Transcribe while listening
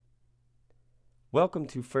Welcome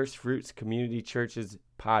to First Fruits Community Church's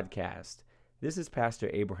podcast. This is Pastor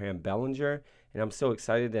Abraham Bellinger, and I'm so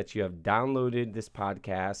excited that you have downloaded this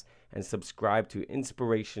podcast and subscribed to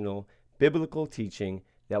inspirational biblical teaching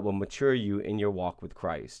that will mature you in your walk with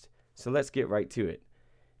Christ. So let's get right to it.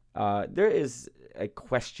 There is a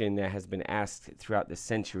question that has been asked throughout the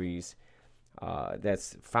centuries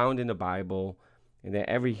that's found in the Bible, and that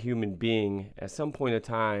every human being at some point in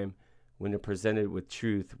time, when they're presented with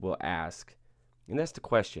truth, will ask. And that's the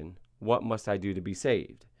question: what must I do to be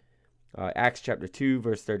saved? Acts chapter 2,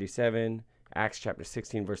 verse 37, Acts chapter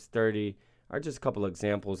 16, verse 30 are just a couple of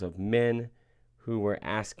examples of men who were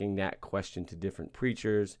asking that question to different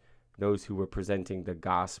preachers, those who were presenting the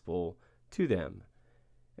gospel to them.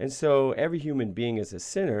 And so every human being is a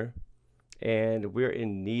sinner, and we're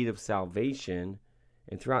in need of salvation.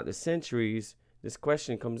 And throughout the centuries, this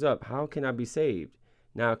question comes up: how can I be saved?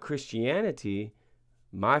 Now, Christianity,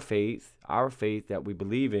 my faith, our faith that we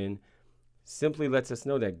believe in, simply lets us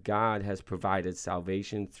know that God has provided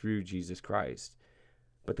salvation through Jesus Christ.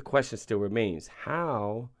 But the question still remains: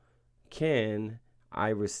 how can I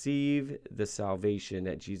receive the salvation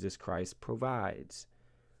that Jesus Christ provides?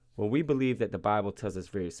 Well, we believe that the Bible tells us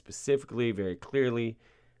very specifically, very clearly,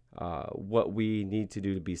 what we need to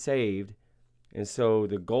do to be saved. And so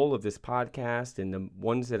the goal of this podcast and the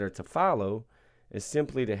ones that are to follow is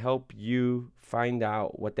simply to help you find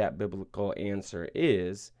out what that biblical answer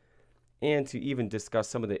is, and to even discuss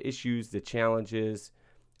some of the issues, the challenges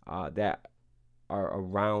that are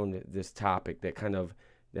around this topic, that kind of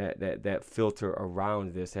that filter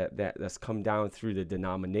around this, that's come down through the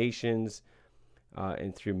denominations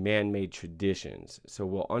and through man-made traditions. So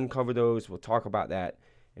we'll uncover those, we'll talk about that,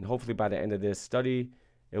 and hopefully by the end of this study,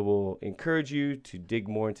 it will encourage you to dig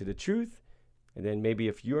more into the truth. And then maybe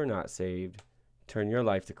if you're not saved, turn your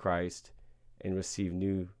life to Christ and receive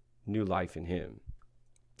new life in Him.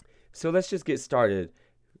 So let's just get started.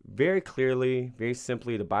 Very clearly, very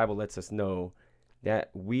simply, the Bible lets us know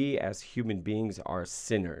that we as human beings are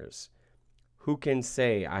sinners. Who can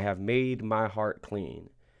say, I have made my heart clean?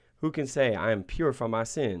 Who can say, I am pure from my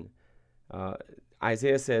sin?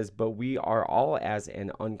 Isaiah says, but we are all as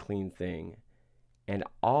an unclean thing, and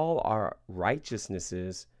all our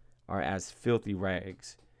righteousnesses are as filthy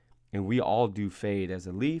rags. And we all do fade as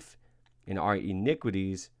a leaf, and our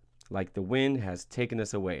iniquities, like the wind, has taken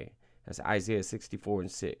us away. That's Isaiah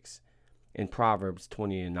 64:6, and Proverbs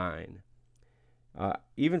 20:9.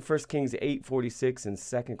 Even 1 Kings 8:46 and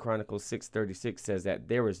 2 Chronicles 6:36 says that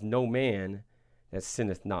there is no man that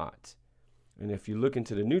sinneth not. And if you look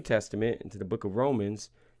into the New Testament, into the book of Romans,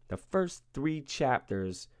 the first 3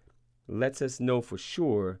 chapters lets us know for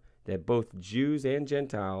sure that both Jews and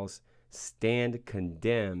Gentiles stand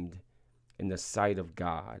condemned in the sight of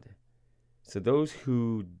God. So those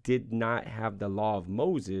who did not have the law of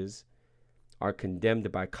Moses are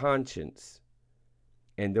condemned by conscience,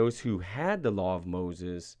 and those who had the law of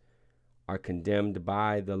Moses are condemned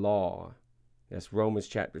by the law. That's Romans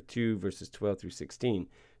chapter 2, verses 12 through 16.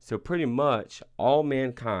 So pretty much all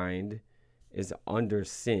mankind is under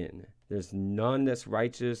sin. There's none that's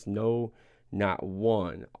righteous, no, not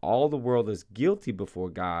one. All the world is guilty before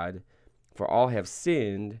God, for all have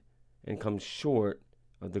sinned and come short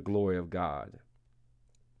of the glory of God.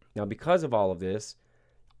 Now, because of all of this,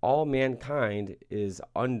 all mankind is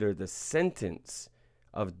under the sentence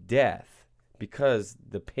of death, because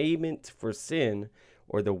the payment for sin,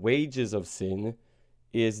 or the wages of sin,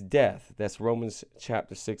 is death. That's Romans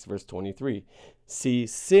chapter 6, verse 23. See,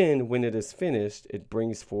 sin, when it is finished, it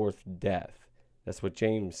brings forth death. That's what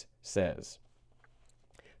James says.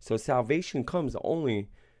 So salvation comes only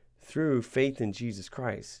through faith in Jesus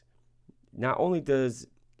Christ. Not only does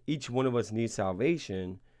each one of us need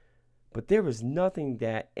salvation, but there is nothing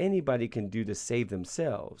that anybody can do to save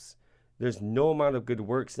themselves. There's no amount of good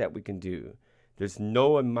works that we can do. There's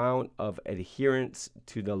no amount of adherence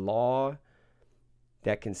to the law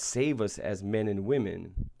that can save us as men and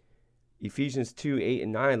women. Ephesians 2:8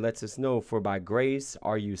 and 9 lets us know, for by grace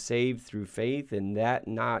are you saved through faith, and that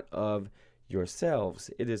not of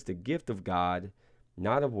yourselves. It is the gift of God,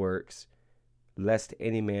 not of works, lest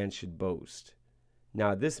any man should boast.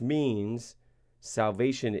 Now this means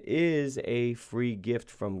salvation is a free gift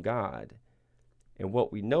from God. And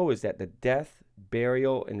what we know is that the death,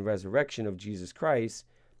 burial, and resurrection of Jesus Christ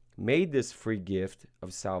made this free gift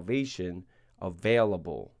of salvation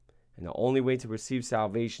available. And the only way to receive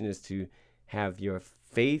salvation is to have your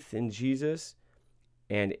faith in Jesus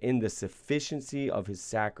and in the sufficiency of his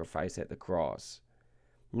sacrifice at the cross.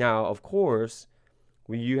 Now, of course,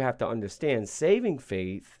 you have to understand, saving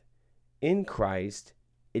faith in Christ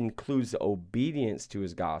includes obedience to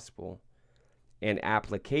his gospel. and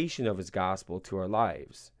application of his gospel to our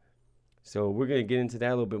lives. So we're going to get into that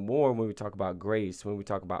a little bit more when we talk about grace, when we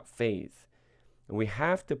talk about faith. And we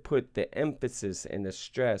have to put the emphasis and the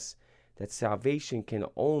stress that salvation can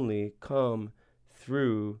only come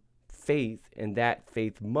through faith, and that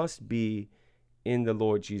faith must be in the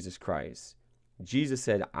Lord Jesus Christ. Jesus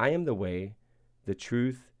said, I am the way, the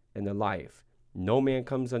truth, and the life. No man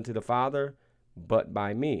comes unto the Father but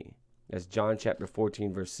by me. That's John chapter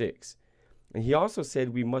 14, verse 6. And he also said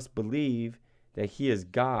we must believe that he is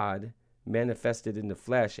God manifested in the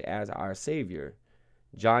flesh as our Savior.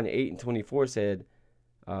 John 8:24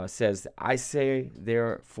 says, I say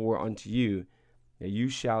therefore unto you, that you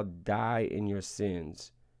shall die in your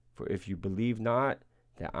sins. For if you believe not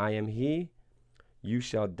that I am he, you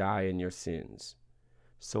shall die in your sins.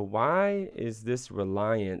 So why is this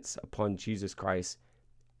reliance upon Jesus Christ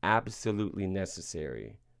absolutely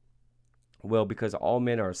necessary? Well, because all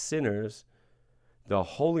men are sinners, the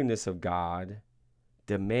holiness of God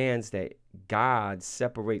demands that God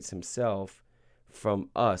separates himself from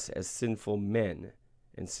us as sinful men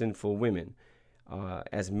and sinful women,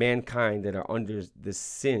 as mankind that are under the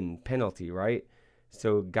sin penalty, right?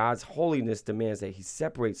 So God's holiness demands that he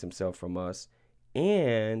separates himself from us,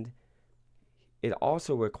 and it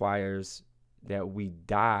also requires that we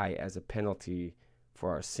die as a penalty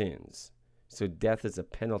for our sins. So death is a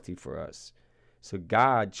penalty for us. So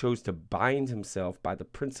God chose to bind himself by the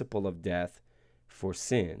principle of death for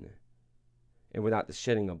sin. And without the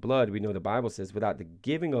shedding of blood, we know the Bible says, without the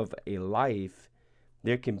giving of a life,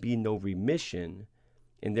 there can be no remission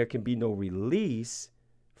and there can be no release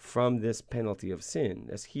from this penalty of sin.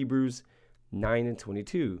 That's Hebrews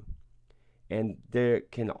 9:22. And there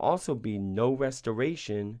can also be no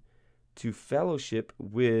restoration to fellowship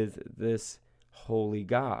with this holy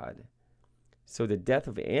God. So the death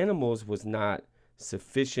of animals was not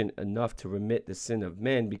sufficient enough to remit the sin of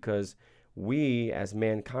men, because we as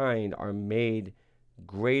mankind are made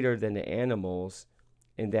greater than the animals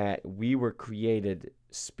in that we were created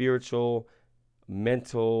spiritual,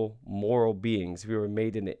 mental, moral beings. We were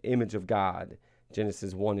made in the image of God,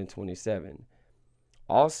 Genesis 1:27.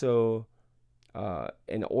 Also,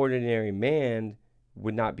 an ordinary man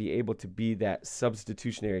would not be able to be that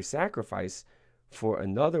substitutionary sacrifice for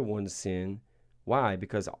another one's sin. Why?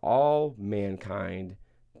 Because all mankind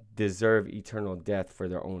deserve eternal death for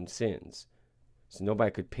their own sins. So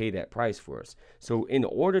nobody could pay that price for us. So in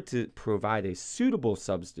order to provide a suitable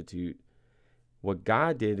substitute, what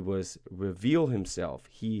God did was reveal himself.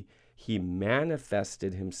 He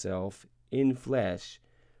manifested himself in flesh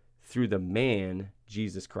through the man,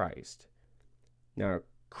 Jesus Christ. Now,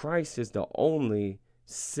 Christ is the only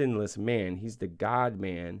sinless man. He's the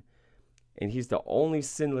God-man, and he's the only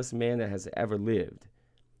sinless man that has ever lived.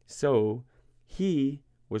 So he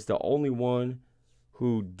was the only one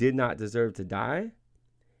who did not deserve to die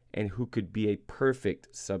and who could be a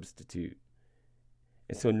perfect substitute.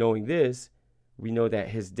 And so knowing this, we know that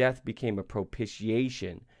his death became a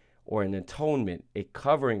propitiation or an atonement, a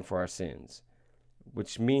covering for our sins,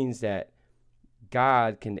 which means that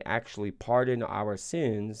God can actually pardon our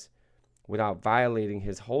sins without violating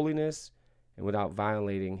his holiness and without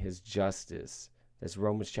violating his justice. That's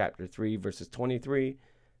Romans chapter 3, verses 23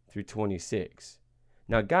 through 26.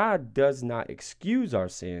 Now, God does not excuse our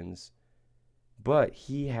sins, but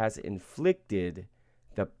he has inflicted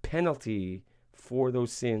the penalty for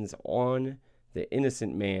those sins on the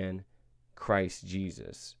innocent man, Christ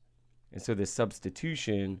Jesus. And so the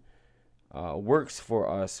substitution works for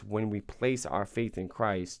us when we place our faith in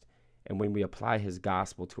Christ and when we apply his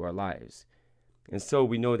gospel to our lives. And so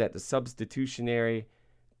we know that the substitutionary,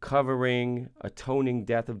 covering, atoning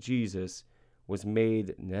death of Jesus was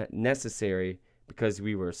made necessary because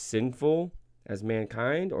we were sinful as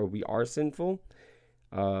mankind, or we are sinful,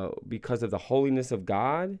 because of the holiness of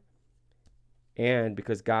God, and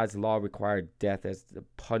because God's law required death as the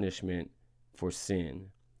punishment for sin.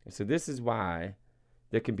 And so this is why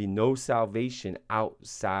there can be no salvation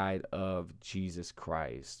outside of Jesus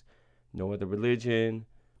Christ. No other religion,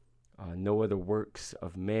 no other works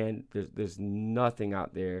of man. There's nothing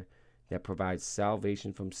out there that provides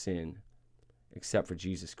salvation from sin except for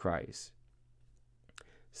Jesus Christ.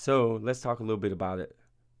 So let's talk a little bit about it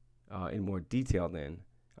in more detail then.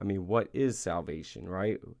 I mean, what is salvation,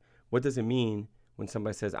 right? What does it mean when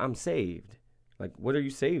somebody says, I'm saved? Like, what are you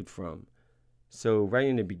saved from? So right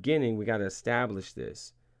in the beginning, we got to establish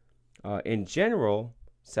this. In general,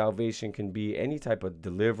 salvation can be any type of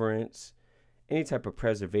deliverance, any type of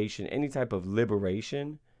preservation, any type of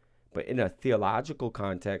liberation. But in a theological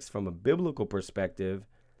context, from a biblical perspective,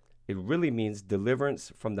 it really means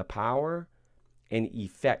deliverance from the power and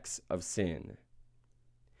effects of sin.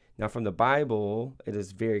 Now, from the Bible, it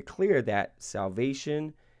is very clear that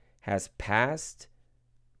salvation has past,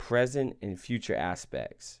 present, and future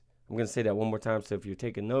aspects. I'm going to say that one more time. So if you're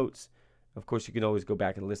taking notes, of course, you can always go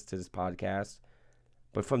back and listen to this podcast.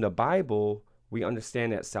 But from the Bible, we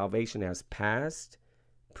understand that salvation has past,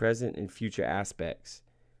 present, and future aspects.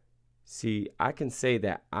 See, I can say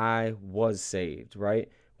that I was saved, right?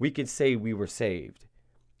 We could say we were saved,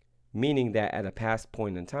 meaning that at a past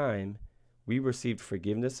point in time, we received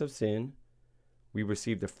forgiveness of sin, we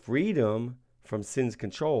received the freedom from sin's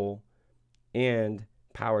control, and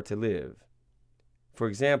power to live. For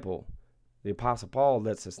example, the Apostle Paul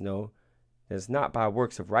lets us know that it's not by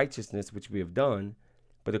works of righteousness which we have done,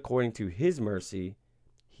 but according to his mercy,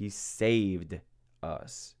 he saved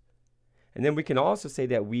us. And then we can also say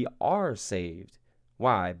that we are saved.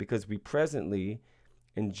 Why? Because we presently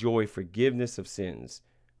enjoy forgiveness of sins.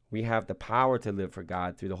 We have the power to live for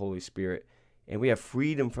God through the Holy Spirit, and we have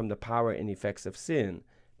freedom from the power and effects of sin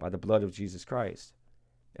by the blood of Jesus Christ.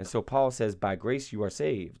 And so Paul says, by grace you are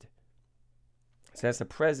saved. So that's a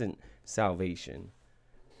present salvation.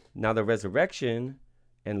 Now the resurrection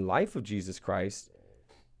and life of Jesus Christ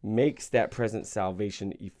makes that present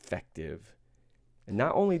salvation effective. And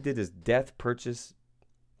not only did his death purchase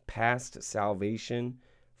past salvation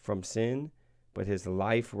from sin, but his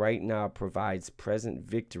life right now provides present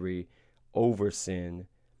victory over sin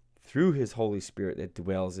through his Holy Spirit that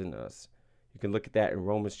dwells in us. You can look at that in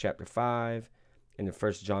Romans chapter 5 and in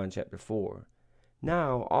 1 John chapter 4.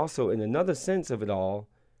 Now, also in another sense of it all,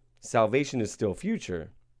 salvation is still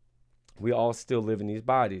future. We all still live in these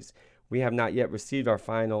bodies. We have not yet received our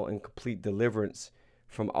final and complete deliverance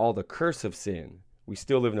from all the curse of sin. We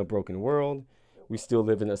still live in a broken world. We still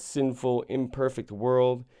live in a sinful, imperfect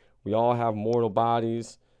world. We all have mortal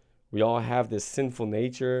bodies. We all have this sinful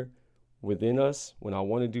nature within us. When I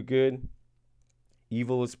want to do good,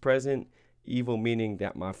 evil is present. Evil meaning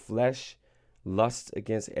that my flesh lusts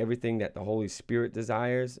against everything that the Holy Spirit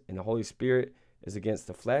desires, and the Holy Spirit is against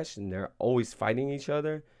the flesh, and they're always fighting each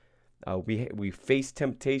other. We face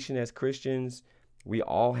temptation as Christians. We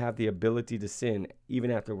all have the ability to sin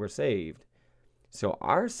even after we're saved. So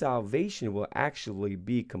our salvation will actually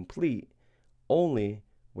be complete only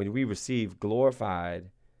when we receive glorified,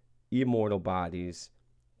 immortal bodies,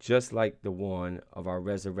 just like the one of our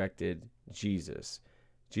resurrected Jesus.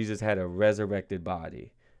 Jesus had a resurrected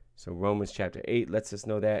body. So Romans chapter 8 lets us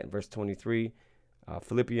know that in verse 23.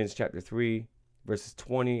 Philippians chapter 3, verses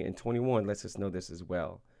 20 and 21 lets us know this as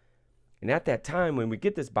well. And at that time, when we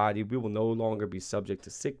get this body, we will no longer be subject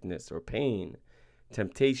to sickness or pain,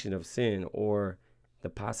 temptation of sin, or the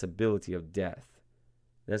possibility of death.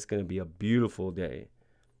 That's going to be a beautiful day.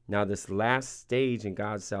 Now, this last stage in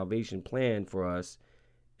God's salvation plan for us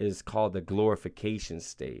is called the glorification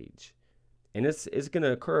stage. And it's going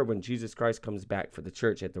to occur when Jesus Christ comes back for the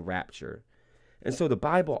church at the rapture. And so the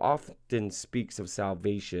Bible often speaks of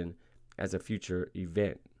salvation as a future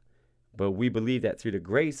event. But we believe that through the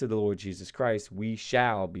grace of the Lord Jesus Christ, we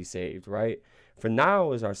shall be saved, right? For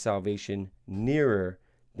now is our salvation nearer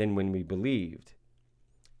than when we believed.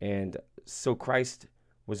 And so Christ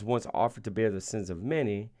was once offered to bear the sins of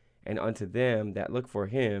many, and unto them that look for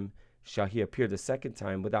him shall he appear the second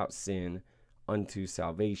time without sin unto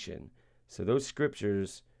salvation. So those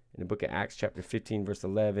scriptures in the book of Acts chapter 15, verse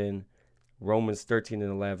 11, Romans 13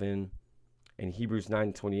 and 11, and Hebrews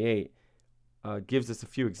 9:28 gives us a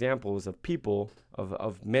few examples of people,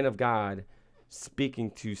 of men of God,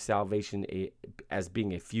 speaking to salvation as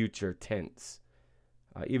being a future tense.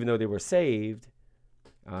 Even though they were saved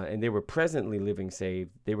and they were presently living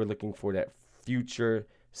saved, they were looking for that future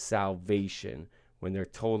salvation when they're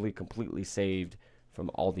totally, completely saved from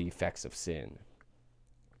all the effects of sin.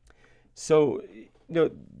 So,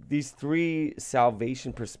 these three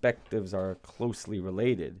salvation perspectives are closely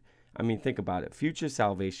related. I mean, think about it. Future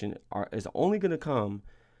salvation is only going to come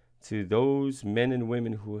to those men and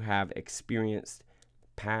women who have experienced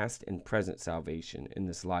past and present salvation in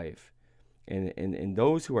this life. And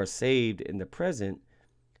those who are saved in the present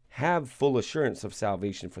have full assurance of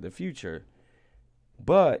salvation for the future.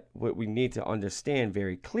 But what we need to understand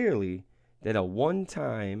very clearly, that a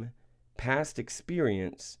one-time past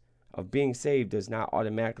experience of being saved does not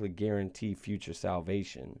automatically guarantee future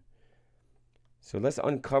salvation. So let's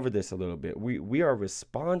uncover this a little bit. We are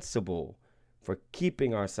responsible for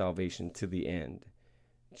keeping our salvation to the end.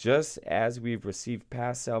 Just as we've received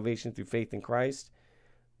past salvation through faith in Christ,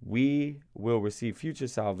 we will receive future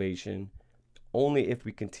salvation only if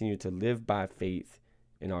we continue to live by faith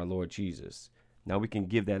in our Lord Jesus. Now we can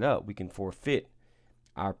give that up. We can forfeit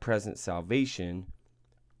our present salvation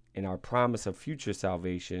and our promise of future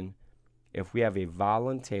salvation if we have a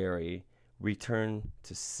voluntary return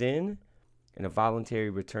to sin and a voluntary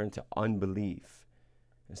return to unbelief.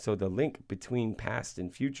 And so the link between past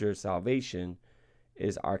and future salvation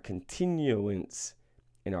is our continuance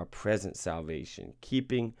in our present salvation,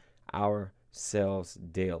 keeping ourselves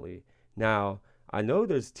daily. Now, I know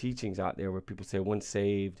there's teachings out there where people say, once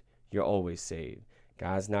saved, you're always saved.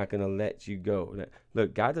 God's not going to let you go.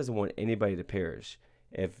 Look, God doesn't want anybody to perish.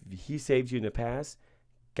 If he saved you in the past,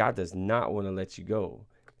 God does not want to let you go.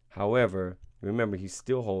 However, remember, he's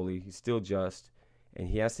still holy, he's still just, and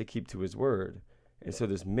he has to keep to his word. And so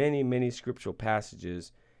there's many, many scriptural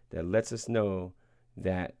passages that lets us know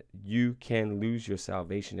that you can lose your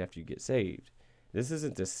salvation after you get saved. This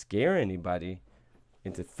isn't to scare anybody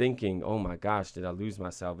into thinking, oh my gosh, did I lose my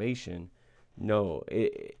salvation? No,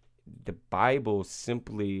 the Bible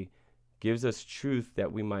simply gives us truth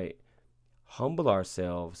that we might humble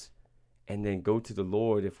ourselves and then go to the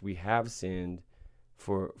Lord if we have sinned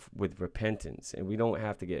with repentance. And we don't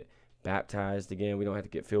have to get baptized again. We don't have to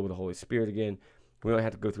get filled with the Holy Spirit again. We don't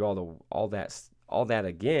have to go through all that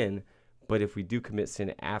again. But if we do commit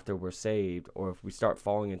sin after we're saved, or if we start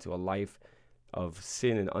falling into a life of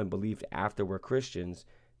sin and unbelief after we're Christians,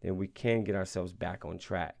 then we can get ourselves back on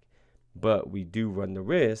track. But we do run the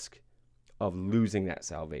risk of losing that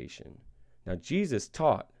salvation. Now, Jesus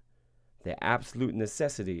taught the absolute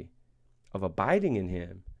necessity of abiding in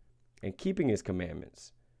him and keeping his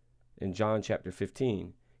commandments. In John chapter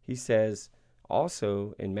 15, he says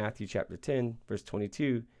also in Matthew chapter 10, verse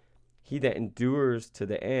 22, he that endures to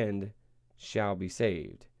the end shall be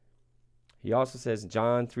saved. He also says,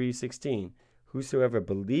 John 3:16, whosoever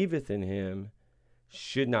believeth in him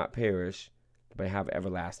should not perish, but have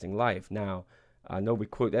everlasting life. Now, I know we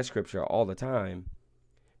quote that scripture all the time,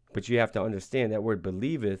 but you have to understand that word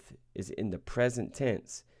believeth is in the present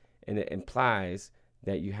tense, and it implies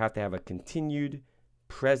that you have to have a continued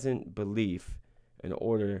present belief in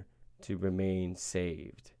order to remain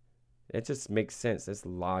saved. It just makes sense. That's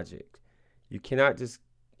logic. You cannot just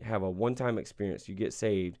have a one-time experience. You get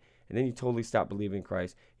saved, and then you totally stop believing in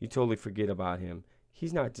Christ. You totally forget about him.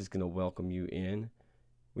 He's not just going to welcome you in.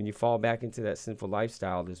 When you fall back into that sinful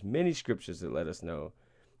lifestyle, there's many scriptures that let us know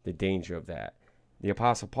the danger of that. The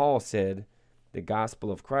Apostle Paul said, the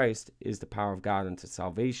gospel of Christ is the power of God unto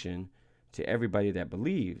salvation to everybody that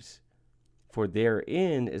believes. For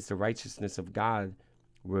therein is the righteousness of God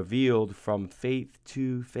revealed from faith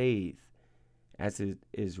to faith. As it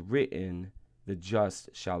is written, the just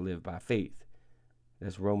shall live by faith.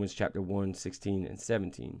 That's Romans chapter 1, 16 and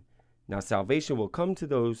 17. Now salvation will come to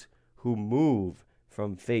those who move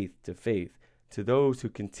from faith to faith, to those who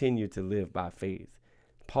continue to live by faith.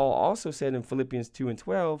 Paul also said in Philippians 2 and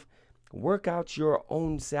 12, work out your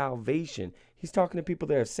own salvation. He's talking to people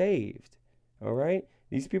that are saved. All right?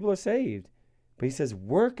 These people are saved. But he says,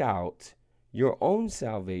 work out your own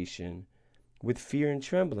salvation with fear and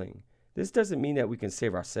trembling. This doesn't mean that we can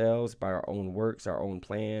save ourselves by our own works, our own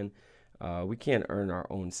plan. We can't earn our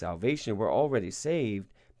own salvation. We're already saved.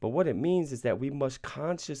 But what it means is that we must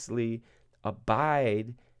consciously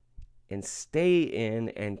abide and stay in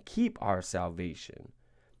and keep our salvation.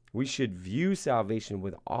 We should view salvation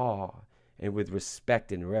with awe and with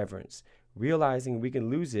respect and reverence, realizing we can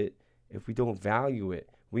lose it if we don't value it.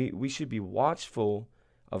 We should be watchful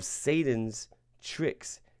of Satan's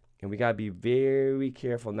tricks, and we got to be very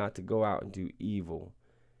careful not to go out and do evil.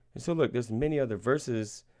 And so look, there's many other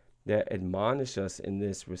verses that admonish us in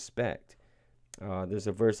this respect. There's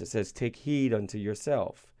a verse that says, take heed unto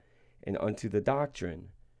yourself and unto the doctrine.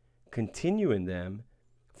 Continue in them,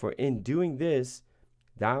 for in doing this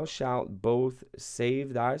thou shalt both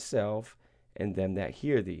save thyself and them that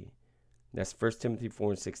hear thee. That's 1 Timothy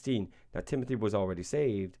 4 and 16. Now, Timothy was already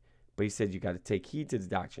saved, but he said you got to take heed to the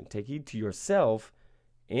doctrine. Take heed to yourself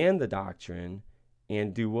and the doctrine,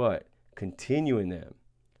 and do what? Continue in them.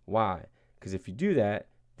 Why? Because if you do that,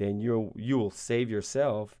 then you will save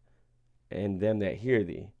yourself and them that hear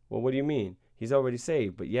thee. Well, what do you mean? He's already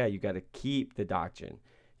saved, but yeah, you got to keep the doctrine.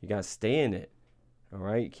 You got to stay in it. All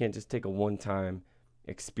right? You can't just take a one-time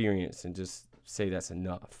experience and just say that's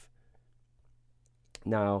enough.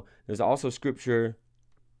 Now, there's also scripture,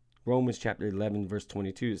 Romans chapter 11, verse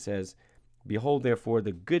 22, it says, behold, therefore,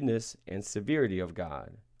 the goodness and severity of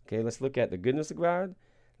God. Okay, let's look at the goodness of God.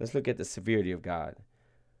 Let's look at the severity of God.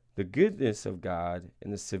 The goodness of God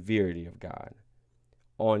and the severity of God.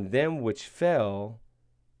 On them which fell,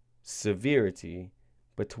 severity,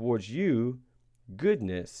 but towards you,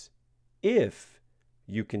 goodness, if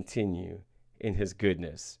you continue in his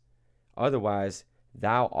goodness. Otherwise,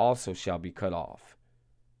 thou also shalt be cut off.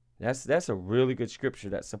 That's a really good scripture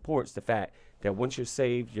that supports the fact that once you're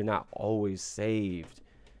saved, you're not always saved.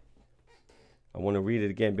 I want to read it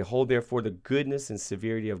again. Behold, therefore, the goodness and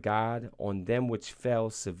severity of God on them which fell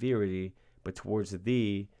severity, but towards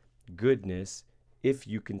thee goodness, if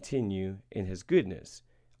you continue in his goodness.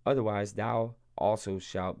 Otherwise, thou also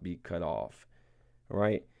shalt be cut off. All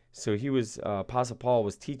right. So Apostle Paul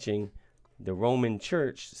was teaching the Roman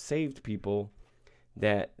church, saved people,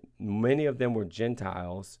 that many of them were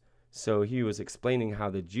Gentiles. So he was explaining how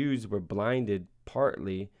the Jews were blinded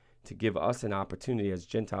partly to give us an opportunity as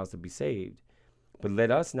Gentiles to be saved. But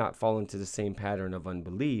let us not fall into the same pattern of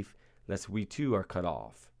unbelief, lest we too are cut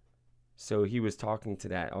off. So he was talking to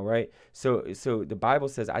that, all right? So the Bible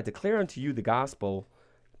says, I declare unto you the gospel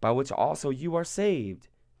by which also you are saved,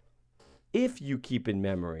 if you keep in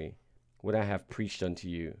memory what I have preached unto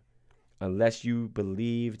you, unless you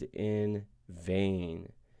believed in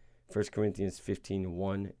vain. 1 Corinthians 15,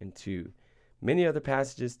 1 and 2. Many other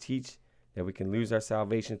passages teach that we can lose our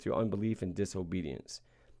salvation through unbelief and disobedience.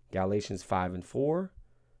 Galatians 5 and 4,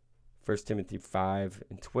 1 Timothy 5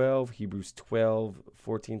 and 12, Hebrews 12,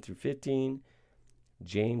 14 through 15,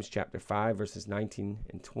 James chapter 5, verses 19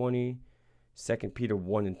 and 20, 2 Peter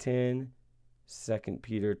 1 and 10, 2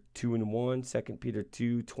 Peter 2 and 1, 2 Peter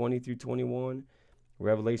 2, 20 through 21,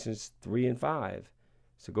 Revelations 3 and 5.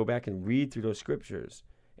 So go back and read through those scriptures.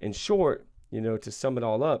 In short, to sum it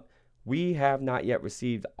all up, we have not yet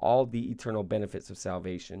received all the eternal benefits of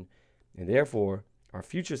salvation, and therefore our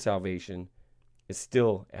future salvation is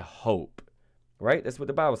still a hope, right? That's what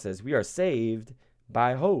the Bible says. We are saved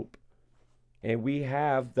by hope, and we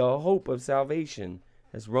have the hope of salvation.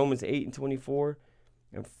 That's Romans 8 and 24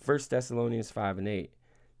 and 1 Thessalonians 5 and 8.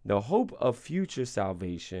 The hope of future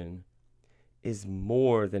salvation is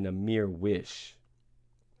more than a mere wish.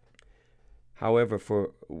 However,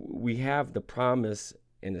 we have the promise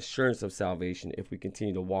and assurance of salvation if we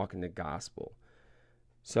continue to walk in the gospel.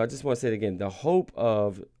 So I just want to say it again. The hope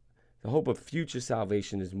of future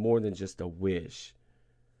salvation is more than just a wish.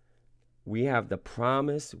 We have the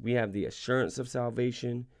promise, we have the assurance of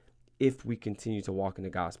salvation if we continue to walk in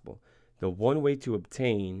the gospel. The one way to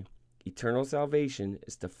obtain eternal salvation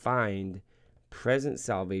is to find present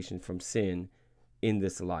salvation from sin in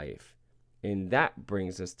this life. And that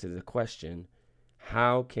brings us to the question,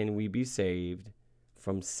 how can we be saved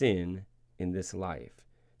from sin in this life?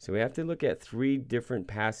 So we have to look at 3 different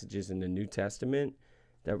passages in the New Testament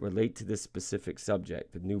that relate to this specific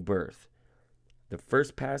subject, the new birth. The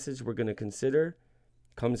first passage we're going to consider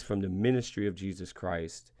comes from the ministry of Jesus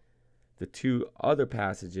Christ. The 2 other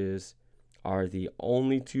passages are the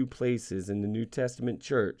only 2 places in the New Testament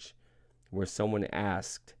church where someone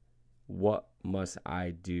asked, what must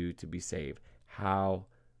I do to be saved? How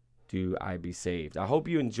do I be saved? I hope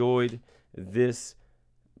you enjoyed this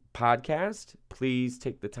podcast. Please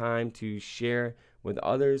take the time to share with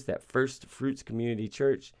others that First Fruits Community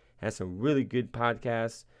Church has some really good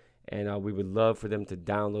podcasts, and we would love for them to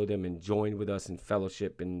download them and join with us in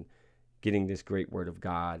fellowship and getting this great word of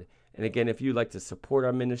God. And again, if you'd like to support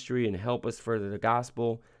our ministry and help us further the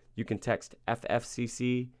gospel, you can text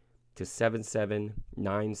FFCC to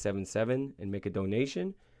 77977 and make a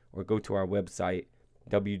donation, or go to our website,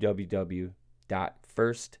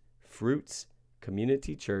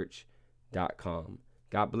 www.firstfruitscommunitychurch.com.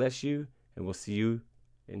 God bless you, and we'll see you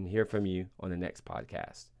and hear from you on the next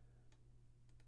podcast.